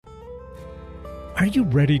Are you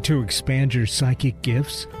ready to expand your psychic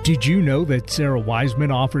gifts? Did you know that Sarah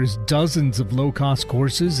Wiseman offers dozens of low-cost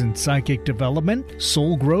courses in psychic development,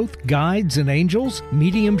 soul growth, guides and angels,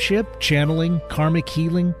 mediumship, channeling, karmic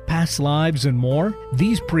healing, past lives, and more?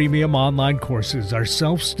 These premium online courses are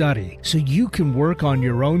self-study, so you can work on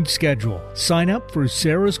your own schedule. Sign up for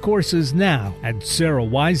Sarah's courses now at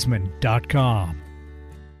sarahwiseman.com.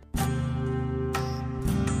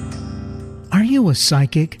 Are you a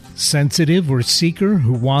psychic, sensitive, or seeker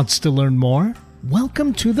who wants to learn more?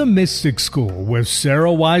 Welcome to the Mystic School with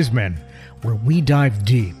Sarah Wiseman, where we dive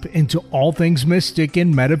deep into all things mystic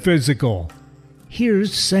and metaphysical.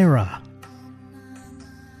 Here's Sarah.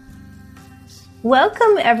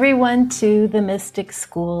 Welcome everyone to the Mystic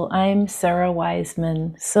School. I'm Sarah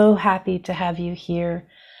Wiseman. So happy to have you here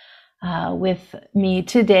with me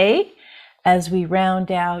today as we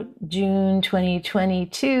round out June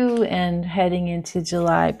 2022 and heading into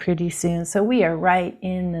July pretty soon. So we are right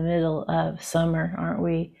in the middle of summer, aren't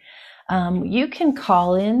we? You can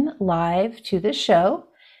call in live to the show,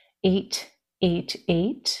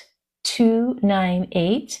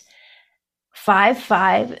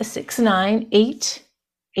 888-298-5569,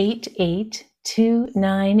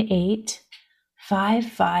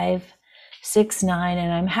 888-298-5569.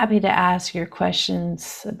 And I'm happy to ask your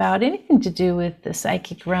questions about anything to do with the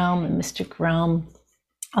psychic realm, the mystic realm,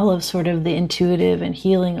 all of sort of the intuitive and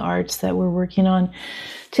healing arts that we're working on.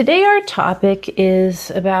 Today our topic is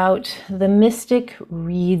about the mystic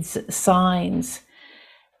reads signs.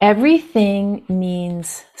 Everything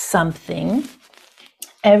means something,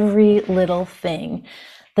 every little thing.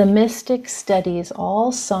 The mystic studies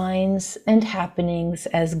all signs and happenings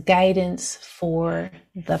as guidance for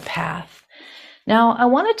the path. Now, I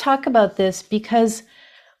want to talk about this because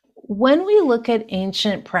when we look at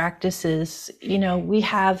ancient practices, we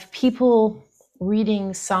have people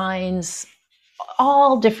reading signs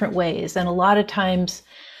all different ways. And a lot of times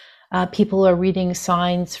people are reading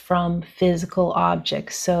signs from physical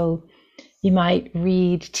objects. So you might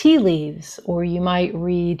read tea leaves, or you might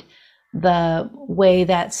read the way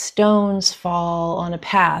that stones fall on a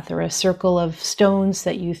path, or a circle of stones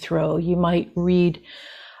that you throw. You might read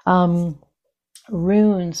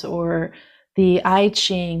runes, or the I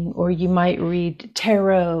Ching, or you might read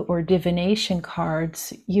tarot or divination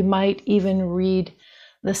cards. You might even read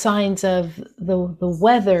the signs of the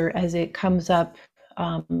weather as it comes up,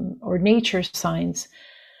 or nature signs.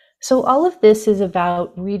 So all of this is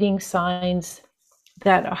about reading signs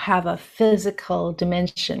that have a physical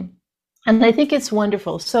dimension. And I think it's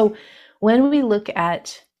wonderful. So when we look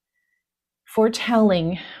at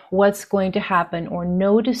foretelling what's going to happen or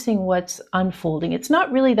noticing what's unfolding, it's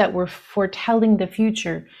not really that we're foretelling the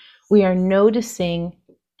future. We are noticing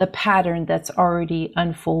the pattern that's already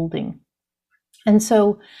unfolding. And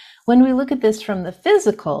so when we look at this from the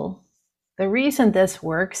physical, the reason this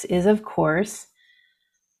works is, of course,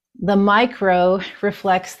 the micro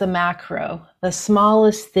reflects the macro. The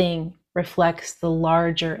smallest thing reflects the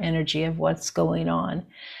larger energy of what's going on.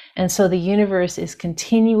 And so the universe is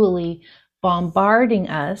continually bombarding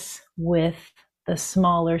us with the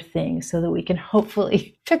smaller things so that we can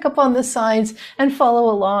hopefully pick up on the signs and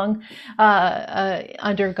follow along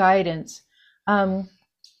under guidance.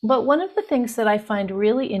 But one of the things that I find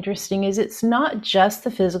really interesting is it's not just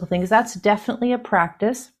the physical things. That's definitely a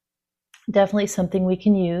practice, definitely something we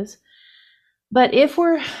can use. But if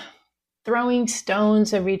we're throwing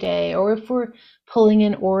stones every day, or if we're pulling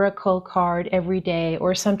an oracle card every day,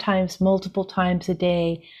 or sometimes multiple times a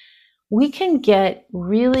day, we can get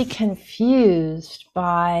really confused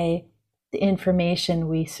by the information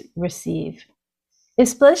we receive,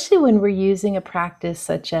 especially when we're using a practice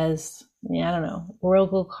such as,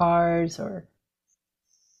 oracle cards, or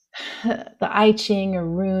the I Ching, or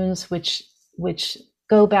runes, which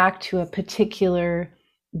go back to a particular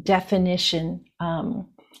definition.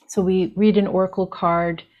 So we read an oracle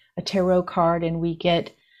card, a tarot card, and we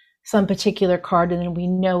get some particular card, and then we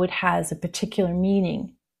know it has a particular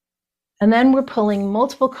meaning. And then we're pulling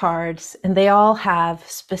multiple cards, and they all have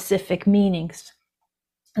specific meanings.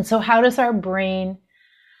 And so how does our brain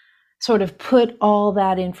sort of put all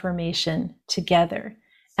that information together?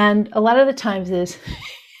 And a lot of the times is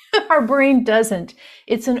our brain doesn't.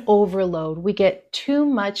 It's an overload. We get too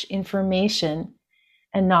much information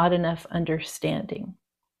and not enough understanding.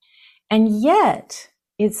 And yet,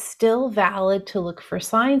 it's still valid to look for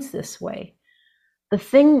signs this way.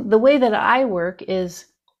 The way that I work is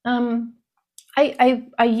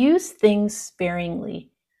I use things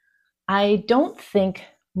sparingly. I don't think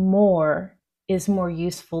more is more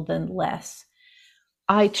useful than less.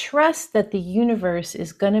 I trust that the universe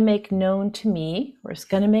is going to make known to me, or is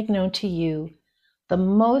going to make known to you, the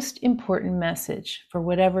most important message for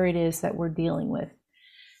whatever it is that we're dealing with.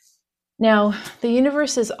 Now, the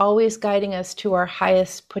universe is always guiding us to our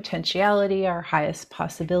highest potentiality, our highest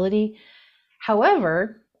possibility.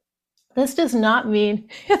 However, this does not mean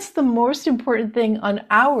it's the most important thing on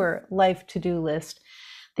our life to-do list.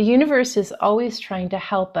 The universe is always trying to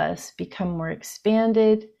help us become more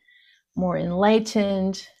expanded, more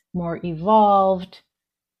enlightened, more evolved,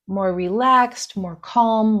 more relaxed, more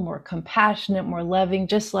calm, more compassionate, more loving,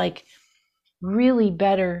 just like really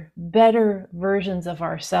better versions of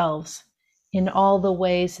ourselves in all the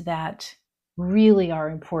ways that really are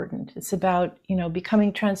important. It's about,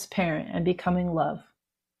 becoming transparent and becoming love.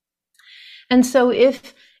 And so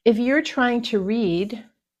if you're trying to read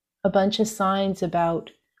a bunch of signs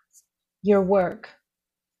about your work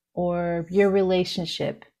or your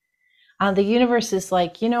relationship, the universe is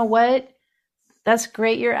like, you know what? That's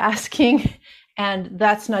great you're asking. And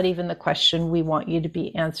that's not even the question we want you to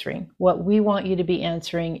be answering. What we want you to be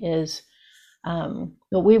answering is,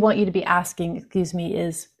 what we want you to be asking,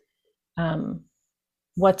 is,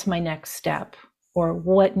 what's my next step? Or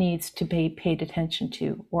what needs to be paid attention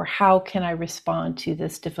to? Or how can I respond to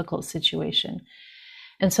this difficult situation?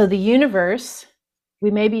 And so the universe, we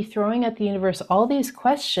may be throwing at the universe all these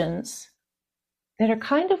questions that are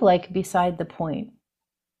kind of like beside the point.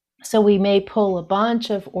 So we may pull a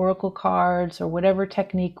bunch of oracle cards or whatever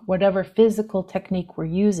technique, whatever physical technique we're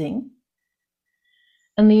using.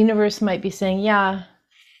 And the universe might be saying, yeah,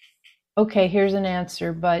 okay, here's an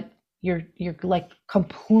answer, but you're like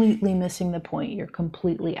completely missing the point. You're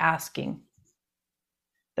completely asking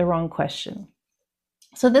the wrong question.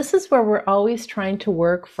 So this is where we're always trying to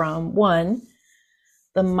work from, one,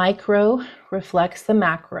 the micro reflects the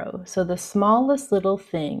macro. So the smallest little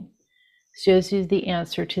thing shows you the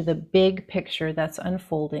answer to the big picture that's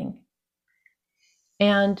unfolding.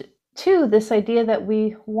 And two, this idea that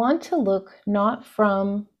we want to look not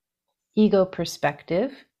from ego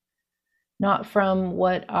perspective, not from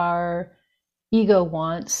what our ego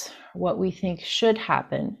wants, what we think should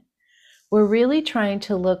happen. We're really trying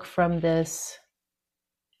to look from this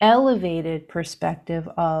elevated perspective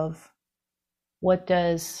of what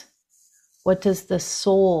is the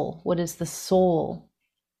soul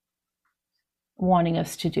wanting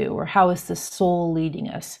us to do, or how is the soul leading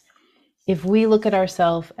us? If we look at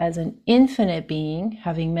ourselves as an infinite being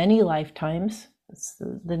having many lifetimes, that's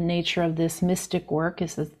the nature of this mystic work,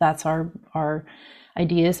 is that's our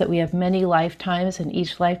idea, is that we have many lifetimes, and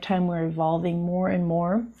each lifetime we're evolving more and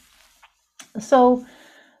more. So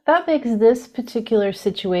that makes this particular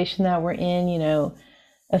situation that we're in,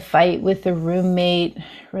 a fight with a roommate,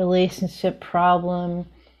 relationship problem,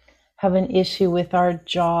 have an issue with our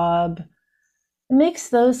job, it makes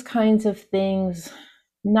those kinds of things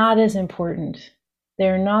not as important.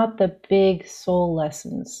 They're not the big soul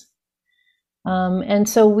lessons. And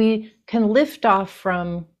so we can lift off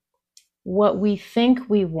from what we think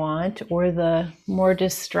we want, or the more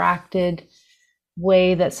distracted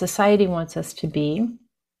way that society wants us to be.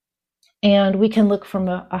 And we can look from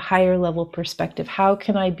a higher level perspective. How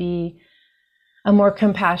can I be a more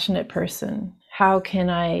compassionate person? How can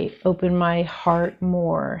I open my heart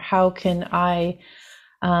more? How can I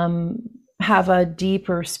have a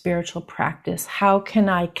deeper spiritual practice? How can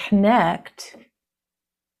I connect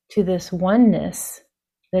to this oneness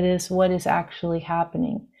that is what is actually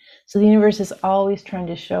happening? So the universe is always trying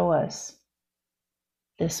to show us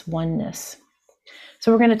this oneness.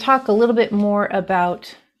 So we're going to talk a little bit more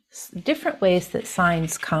about different ways that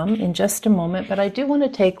signs come in just a moment, but I do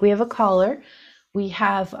want to we have a caller. We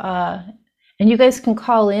have, and you guys can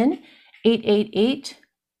call in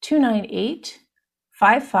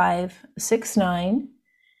 888-298-5569,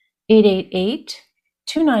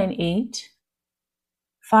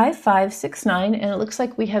 888-298-5569, and it looks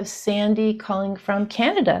like we have Sandy calling from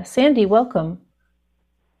Canada. Sandy, welcome.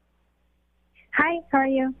 Hi, how are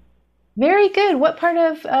you? Very good. What part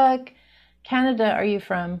of Canada are you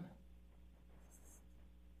from?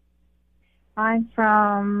 I'm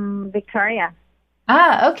from Victoria.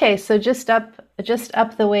 Okay. So just up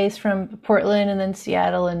the ways from Portland and then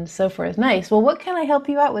Seattle and so forth. Nice. Well, what can I help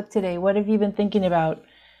you out with today? What have you been thinking about?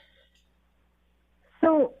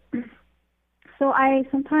 So I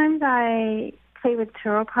sometimes play with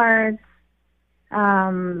tarot cards,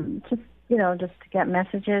 just to get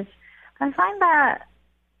messages. I find that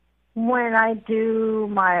when I do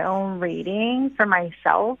my own reading for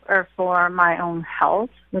myself or for my own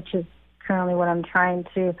health, which is currently what I'm trying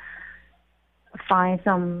to find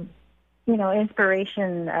some,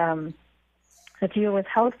 inspiration to deal with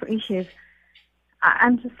health issues,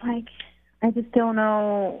 I'm just like, I just don't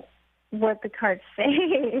know what the cards say,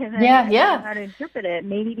 and Yeah, I don't yeah. know how to interpret it.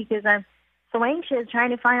 Maybe because I'm so anxious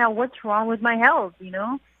trying to find out what's wrong with my health,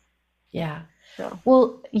 Yeah. So,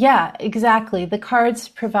 Well, yeah, exactly. The cards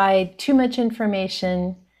provide too much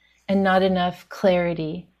information and not enough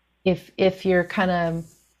clarity. If you're kind of,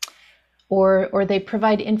 or they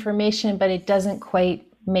provide information but it doesn't quite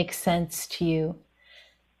make sense to you.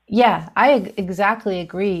 Yeah, I exactly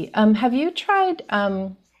agree. Have you tried?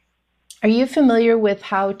 Are you familiar with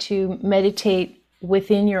how to meditate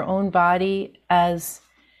within your own body as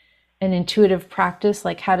an intuitive practice,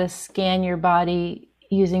 like how to scan your body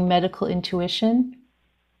using medical intuition?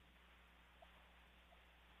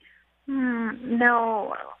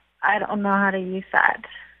 no, I don't know how to use that.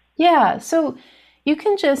 Yeah, so you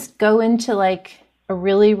can just go into like a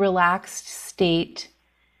really relaxed state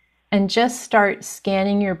and just start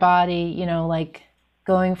scanning your body, like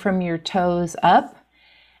going from your toes up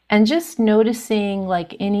and just noticing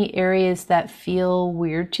like any areas that feel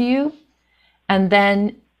weird to you. And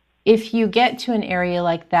then if you get to an area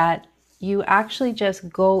like that, you actually just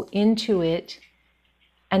go into it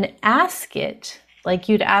and ask it like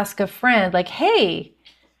you'd ask a friend, like, hey,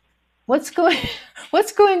 what's going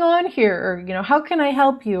what's going on here? Or, how can I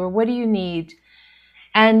help you? Or what do you need?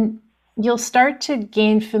 And you'll start to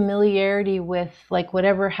gain familiarity with like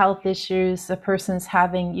whatever health issues the person's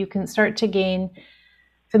having. You can start to gain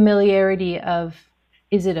familiarity of,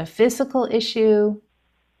 is it a physical issue?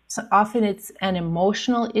 So often it's an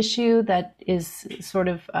emotional issue that is sort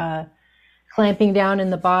of clamping down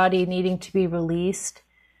in the body, needing to be released.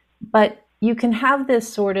 But you can have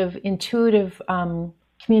this sort of intuitive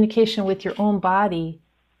communication with your own body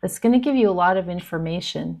that's going to give you a lot of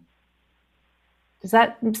information. Does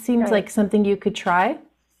that seem like something you could try?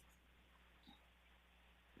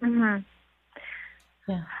 Mhm.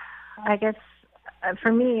 Yeah. I guess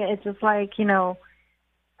for me, it's just like,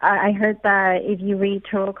 I heard that if you read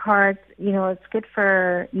tarot cards, it's good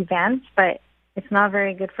for events, but it's not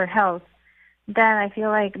very good for health. Then I feel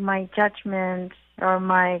like my judgment or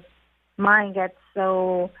my mind gets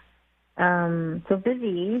so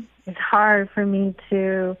busy. It's hard for me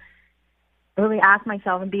to really ask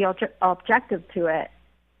myself and be objective to it.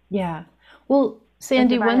 Yeah. Well,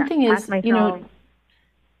 Sandy, one thing is,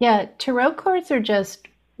 yeah, tarot cards are just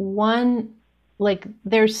one, like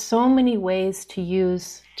there's so many ways to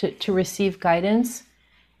use to receive guidance.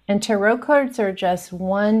 And tarot cards are just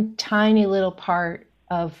one tiny little part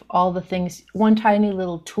of all the things, one tiny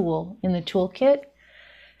little tool in the toolkit.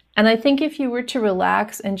 And I think if you were to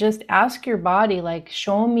relax and just ask your body, like,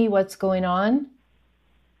 show me what's going on,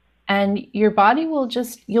 and your body will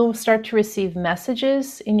you'll start to receive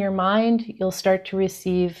messages in your mind. You'll start to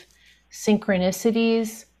receive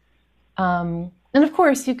synchronicities. And of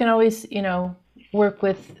course, you can always, work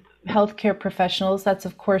with healthcare professionals. That's,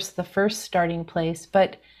 of course, the first starting place.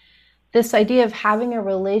 But this idea of having a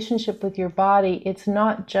relationship with your body, it's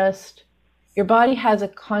not just, your body has a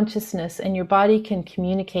consciousness and your body can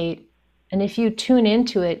communicate. And if you tune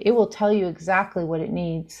into it, it will tell you exactly what it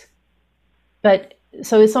needs. But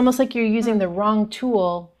so it's almost like you're using the wrong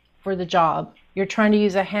tool for the job. You're trying to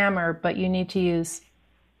use a hammer, but you need to use,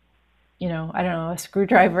 I don't know, a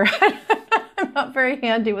screwdriver. I'm not very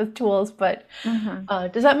handy with tools, but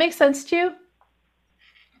does that make sense to you?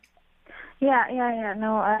 Yeah.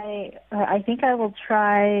 No, I think I will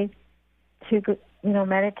try to,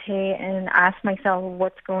 meditate and ask myself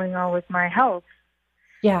what's going on with my health.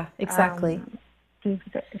 Yeah, exactly. See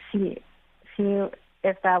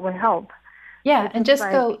if that would help. Yeah, and just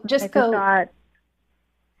go.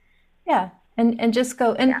 Yeah, and just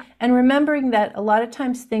go. And remembering that a lot of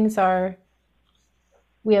times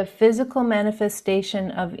we have physical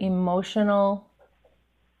manifestation of emotional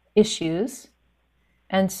issues.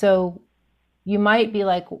 And so you might be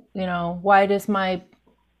like, why does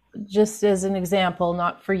just as an example,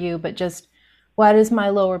 not for you, but just why does my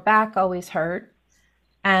lower back always hurt?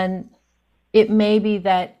 And it may be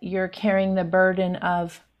that you're carrying the burden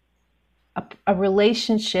of a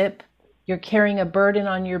relationship. You're carrying a burden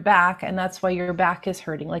on your back, and that's why your back is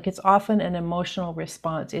hurting. Like, it's often an emotional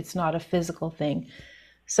response. It's not a physical thing.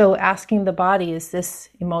 So asking the body, is this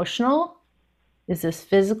emotional? Is this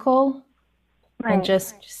physical? Right. And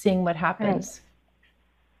just seeing what happens.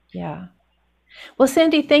 Right. Yeah. Well,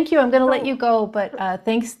 Sandy, thank you. I'm going to let you go, but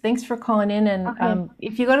thanks for calling in. And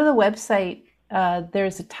if you go to the website,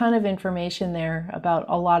 there's a ton of information there about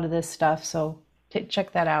a lot of this stuff. So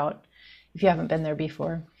check that out if you haven't been there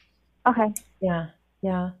before. Okay. Yeah.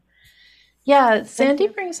 Sandy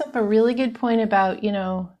brings up a really good point about,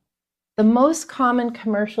 the most common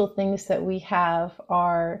commercial things that we have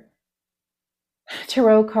are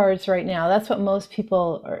tarot cards right now. That's what most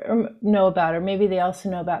people know about, or maybe they also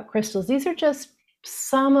know about crystals. These are just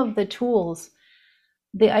some of the tools.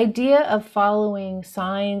 The idea of following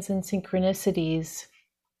signs and synchronicities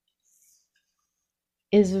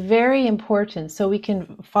is very important. So we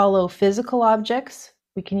can follow physical objects.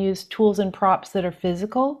 We can use tools and props that are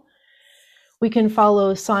physical. We can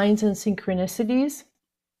follow signs and synchronicities.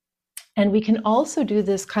 And we can also do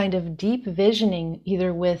this kind of deep visioning,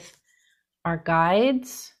 either with our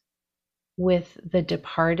guides, with the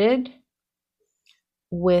departed,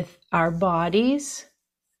 with our bodies,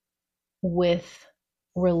 with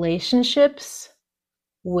relationships,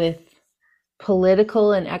 with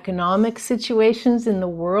political and economic situations in the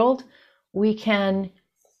world. We can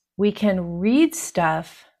read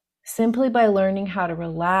stuff simply by learning how to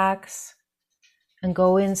relax and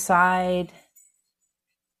go inside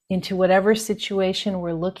into whatever situation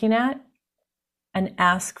we're looking at and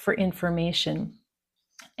ask for information.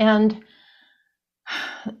 And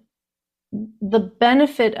the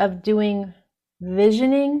benefit of doing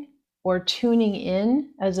visioning or tuning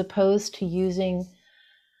in as opposed to using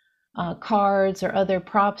cards or other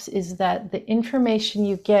props is that the information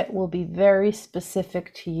you get will be very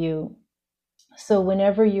specific to you. So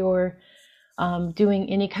whenever you're doing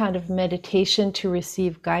any kind of meditation to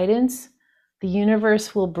receive guidance, the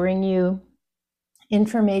universe will bring you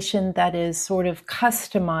information that is sort of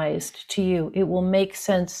customized to you. It will make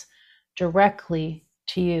sense directly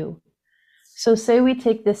to you. So say we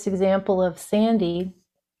take this example of Sandy,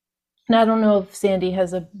 and I don't know if Sandy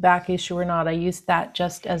has a back issue or not. I use that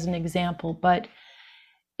just as an example. But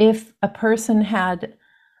if a person had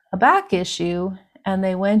a back issue and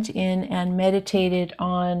they went in and meditated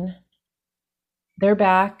on their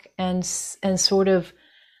back and sort of,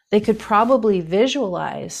 they could probably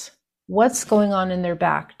visualize what's going on in their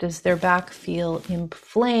back. Does their back feel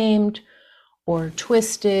inflamed or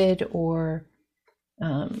twisted or,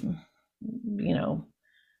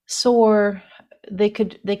 sore? They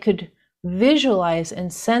could visualize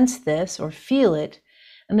and sense this or feel it.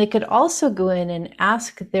 And they could also go in and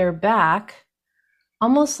ask their back,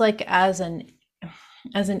 almost like as an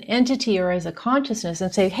entity or as a consciousness,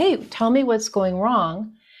 and say, hey, tell me what's going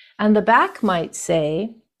wrong. And the back might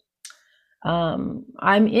say,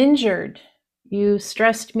 I'm injured. You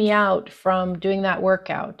stressed me out from doing that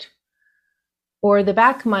workout. Or the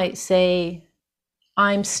back might say,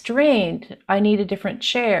 I'm strained. I need a different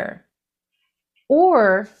chair.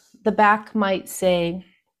 Or the back might say,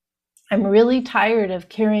 I'm really tired of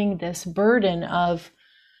carrying this burden of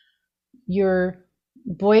your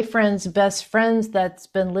boyfriend's best friends that's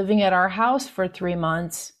been living at our house for 3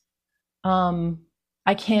 months.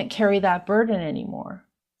 I can't carry that burden anymore.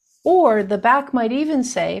 Or the back might even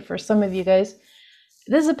say, for some of you guys,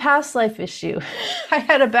 this is a past life issue. I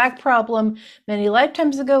had a back problem many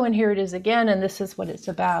lifetimes ago, and here it is again, and this is what it's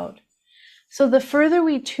about. So the further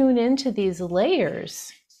we tune into these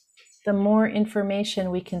layers, the more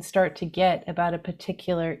information we can start to get about a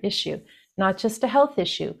particular issue, not just a health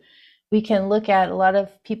issue. We can look at, a lot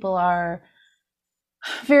of people are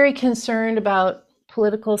very concerned about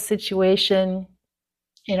political situation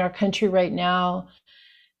in our country right now.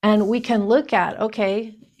 And we can look at,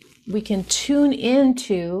 okay, we can tune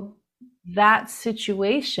into that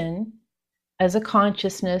situation as a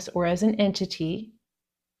consciousness or as an entity.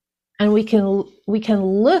 And we can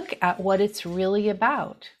look at what it's really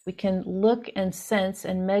about. We can look and sense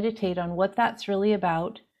and meditate on what that's really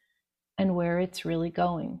about and where it's really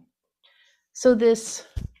going. So this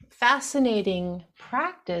fascinating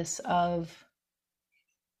practice of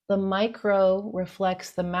the micro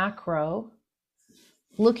reflects the macro,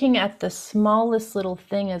 looking at the smallest little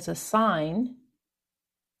thing as a sign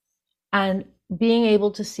and being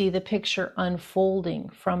able to see the picture unfolding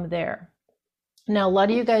from there. Now, a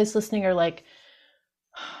lot of you guys listening are like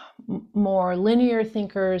more linear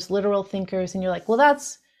thinkers, literal thinkers, and you're like, well,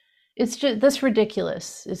 that's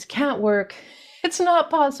ridiculous. It can't work. It's not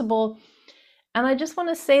possible. And I just want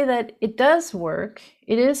to say that it does work.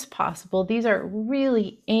 It is possible. These are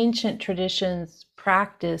really ancient traditions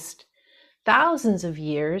practiced thousands of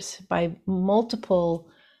years by multiple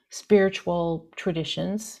spiritual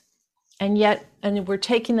traditions. And we're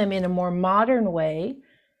taking them in a more modern way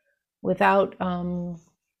without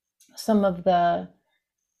some of the,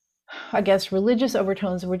 I guess, religious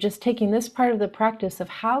overtones. We're just taking this part of the practice of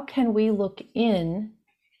how can we look in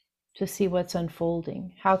to see what's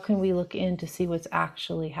unfolding? How can we look in to see what's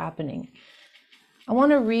actually happening? I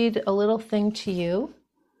want to read a little thing to you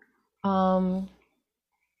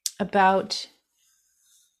about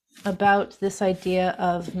this idea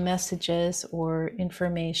of messages or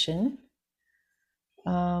information.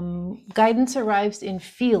 Guidance arrives in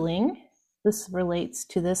feeling. This relates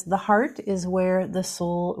to this. The heart is where the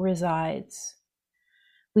soul resides.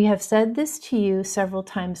 We have said this to you several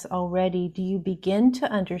times already. Do you begin to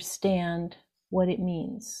understand what it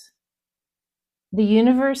means? The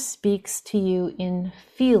universe speaks to you in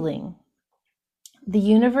feeling. The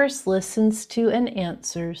universe listens to and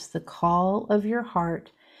answers the call of your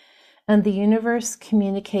heart, and the universe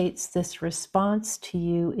communicates this response to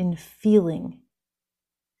you in feeling.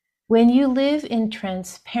 When you live in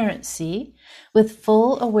transparency with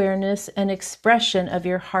full awareness and expression of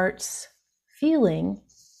your heart's feeling,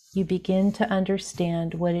 you begin to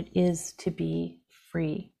understand what it is to be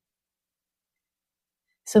free.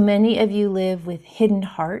 So many of you live with hidden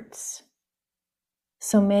hearts.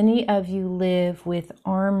 So many of you live with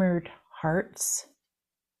armored hearts.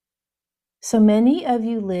 So many of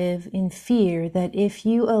you live in fear that if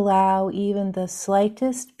you allow even the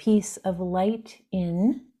slightest piece of light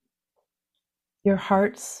in, your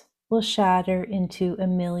hearts will shatter into a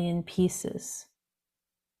million pieces.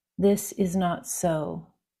 This is not so.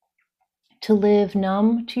 To live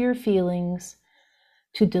numb to your feelings,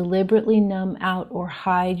 to deliberately numb out or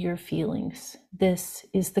hide your feelings, this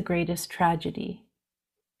is the greatest tragedy.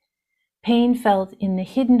 Pain felt in the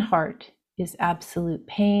hidden heart is absolute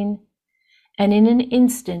pain, and in an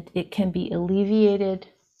instant it can be alleviated,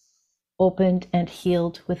 opened, and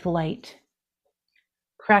healed with light.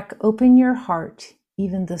 Crack open your heart,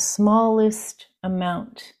 even the smallest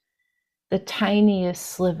amount, the tiniest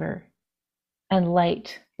sliver, and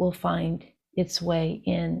light will find its way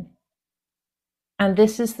in. And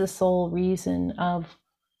this is the sole reason of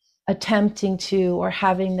attempting to or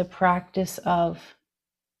having the practice of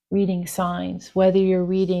reading signs, whether you're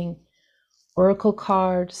reading oracle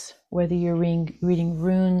cards, whether you're reading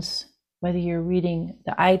runes, whether you're reading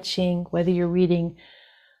the I Ching, whether you're reading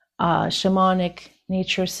shamanic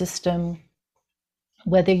nature system,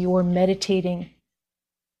 whether you're meditating,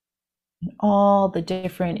 all the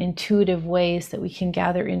different intuitive ways that we can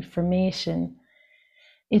gather information.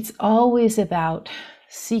 It's always about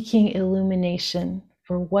seeking illumination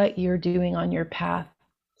for what you're doing on your path.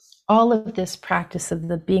 All of this practice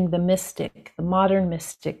of being the mystic, the modern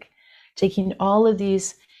mystic, taking all of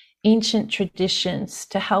these ancient traditions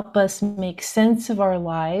to help us make sense of our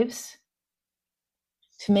lives,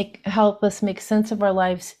 help us make sense of our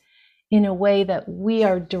lives in a way that we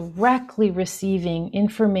are directly receiving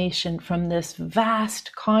information from this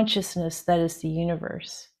vast consciousness that is the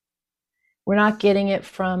universe. We're not getting it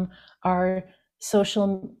from our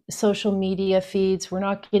social media feeds. We're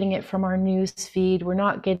not getting it from our news feed. We're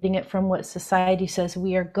not getting it from what society says.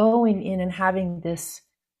 We are going in and having this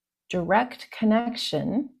direct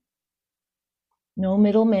connection, no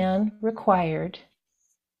middleman required.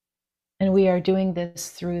 And we are doing this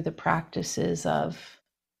through the practices of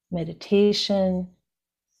meditation,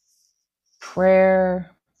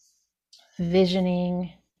 prayer,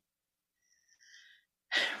 visioning,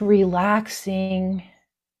 relaxing,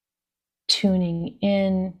 tuning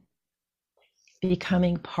in,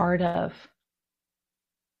 becoming part of.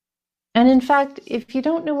 And in fact, if you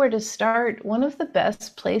don't know where to start, one of the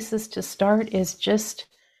best places to start is just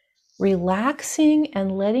relaxing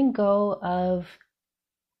and letting go of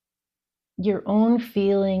your own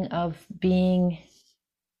feeling of being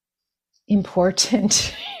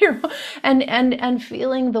important and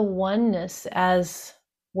feeling the oneness as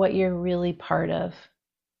what you're really part of.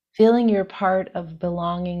 Feeling you're part of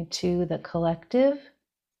belonging to the collective,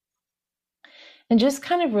 and just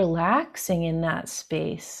kind of relaxing in that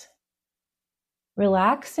space,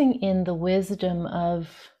 relaxing in the wisdom of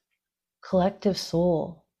collective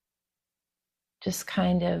soul, just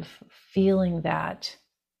kind of feeling that,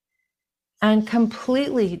 and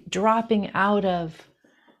completely dropping out of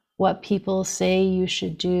what people say you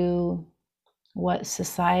should do, what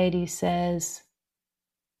society says,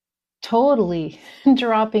 totally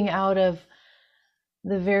dropping out of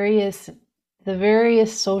the various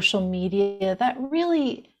social media that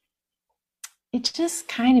really, it just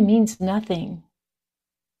kind of means nothing,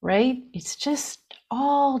 right? It's just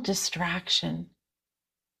all distraction.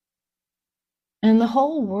 And the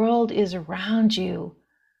whole world is around you,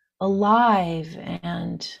 alive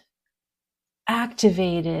and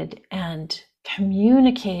activated and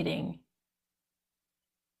communicating.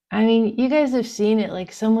 I mean, you guys have seen it,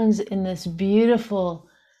 like someone's in this beautiful,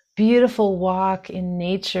 beautiful walk in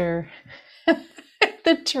nature.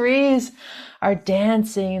 The trees are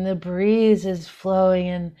dancing and the breeze is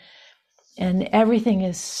flowing and everything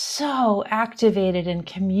is so activated and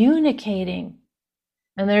communicating.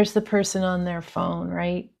 And there's the person on their phone,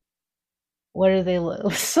 right? What are they?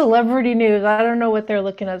 Celebrity news. I don't know what they're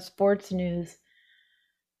looking at, sports news.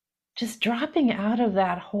 just dropping out of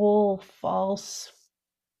that whole false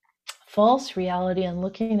reality and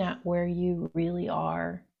looking at where you really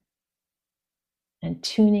are and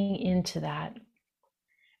tuning into that.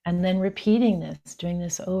 And then repeating this, doing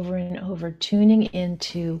this over and over, tuning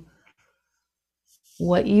into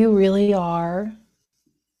what you really are,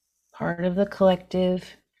 part of the collective,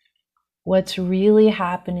 what's really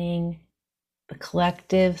happening. The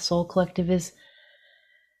collective, soul collective, is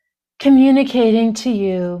communicating to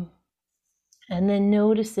you, and then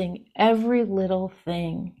noticing every little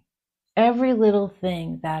thing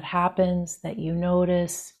that happens, that you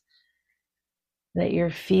notice, that you're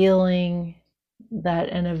feeling, that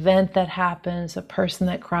an event that happens, a person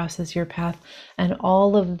that crosses your path, and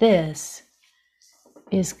all of this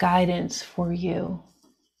is guidance for you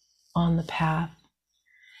on the path.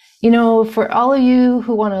 You know, for all of you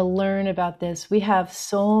who want to learn about this, we have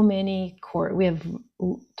so many we have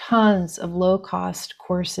tons of low-cost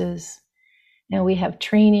courses, and we have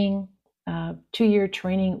training, 2-year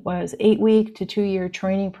training, 8-week to 2-year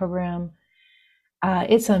training program.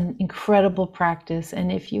 It's an incredible practice,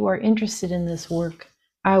 and if you are interested in this work,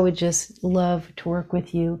 I would just love to work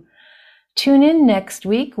with you. Tune in next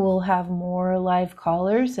week. We'll have more live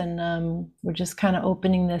callers, and we're just kind of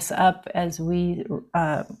opening this up as we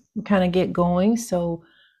kind of get going. So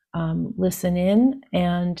listen in,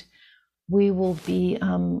 and we will be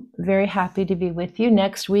very happy to be with you.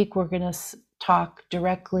 Next week, we're going to talk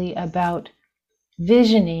directly about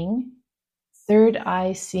visioning, third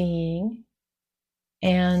eye seeing,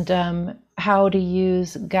 and how to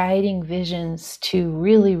use guiding visions to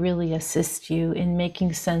really, really assist you in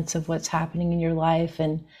making sense of what's happening in your life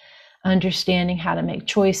and understanding how to make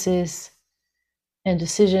choices and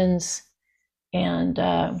decisions, and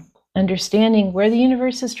understanding where the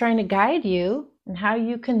universe is trying to guide you and how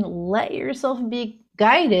you can let yourself be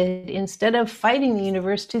guided instead of fighting the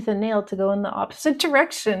universe tooth and nail to go in the opposite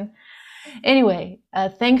direction. Anyway,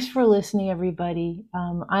 thanks for listening, everybody.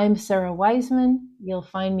 I'm Sarah Wiseman. You'll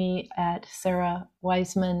find me at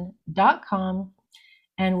sarahwiseman.com,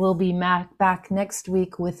 and we'll be back next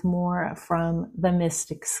week with more from the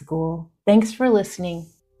Mystic School. Thanks for listening.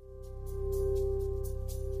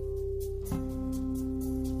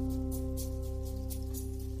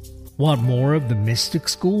 Want more of the Mystic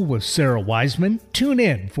School with Sarah Wiseman? Tune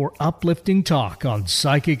in for uplifting talk on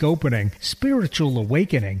psychic opening, spiritual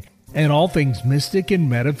awakening, and all things mystic and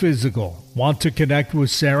metaphysical. Want to connect with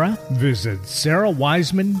Sarah? Visit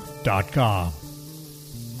sarahwiseman.com.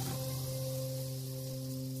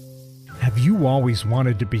 Have you always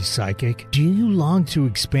wanted to be psychic? Do you long to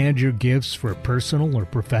expand your gifts for personal or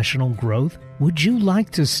professional growth? Would you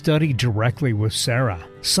like to study directly with Sarah?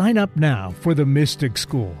 Sign up now for the Mystic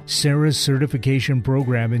School, Sarah's certification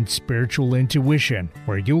program in spiritual intuition,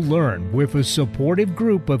 where you'll learn with a supportive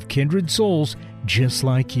group of kindred souls just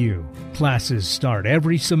like you. Classes start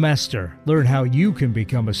every semester. Learn how you can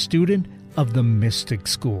become a student of the Mystic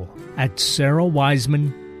School at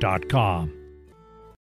sarahwiseman.com.